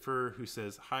Christopher, who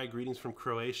says, hi, greetings from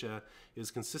Croatia.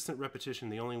 Is consistent repetition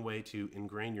the only way to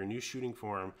ingrain your new shooting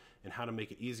form, and how to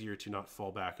make it easier to not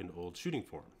fall back into old shooting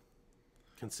form?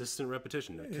 Consistent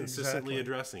repetition, consistently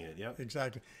addressing it. Yep.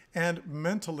 Exactly. And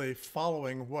mentally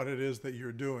following what it is that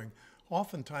you're doing.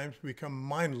 Oftentimes we become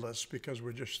mindless because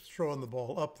we're just throwing the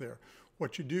ball up there.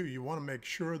 What you do, you want to make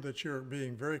sure that you're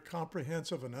being very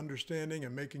comprehensive and understanding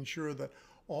and making sure that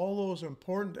all those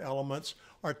important elements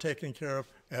are taken care of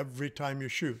every time you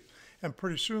shoot. And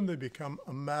pretty soon they become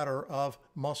a matter of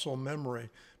muscle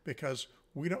memory, because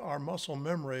our muscle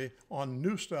memory on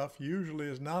new stuff usually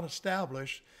is not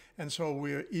established, and so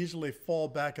we easily fall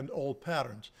back into old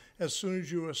patterns. As soon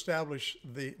as you establish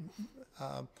the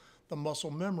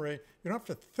muscle memory, you don't have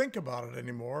to think about it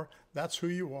anymore. That's who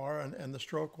you are, and the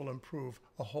stroke will improve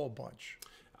a whole bunch.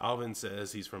 Alvin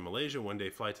says he's from Malaysia, one-day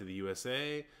flight to the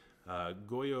USA.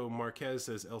 Goyo Marquez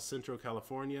says El Centro,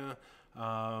 California.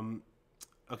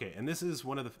 Okay, and this is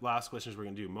one of the last questions we're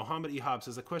going to do. Mohammed Ihab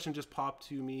says, a question just popped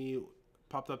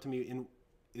up to me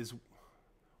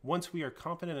Once we are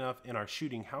confident enough in our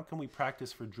shooting, how can we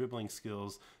practice for dribbling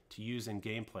skills to use in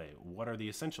gameplay? What are the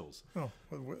essentials?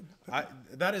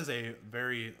 That is a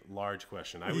very large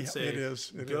question. I would say it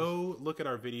is. Go look at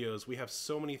our videos. We have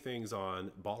so many things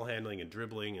on ball handling and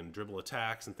dribble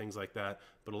attacks and things like that.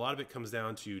 But a lot of it comes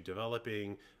down to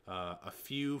developing a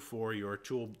few for your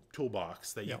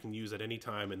toolbox that you can use at any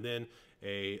time, and then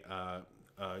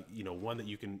one that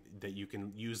you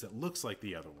can use that looks like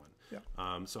the other one.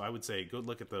 Yeah. So I would say go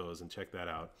look at those and check that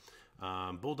out.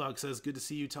 Bulldog says, "Good to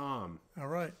see you, Tom." All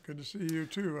right, good to see you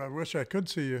too. I wish I could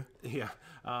see you. Yeah.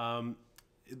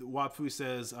 Wapfu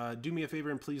says, "Do me a favor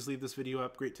and please leave this video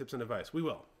up. Great tips and advice." We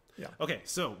will. Yeah. Okay,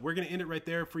 so we're gonna end it right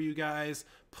there for you guys.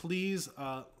 Please,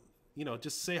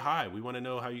 just say hi. We want to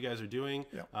know how you guys are doing.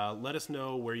 Yeah. Let us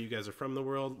know where you guys are from in the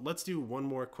world. Let's do one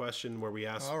more question where we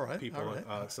ask people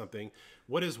something.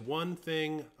 What is one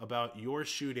thing about your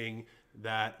shooting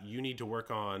that you need to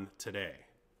work on today?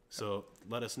 So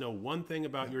let us know one thing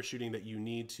about your shooting that you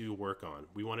need to work on.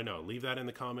 We want to know. Leave that in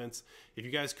the comments. If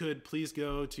you guys could, please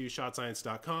go to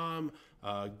shotscience.com,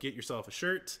 get yourself a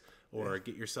shirt, or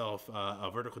get yourself a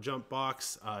vertical jump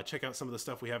box. Check out some of the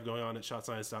stuff we have going on at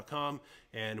shotscience.com,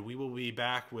 and we will be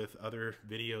back with other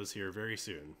videos here very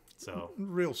soon. So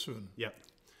real soon. Yep.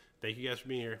 Thank you guys for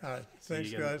being here. All right. See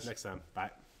Thanks, you again guys. next time.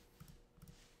 Bye.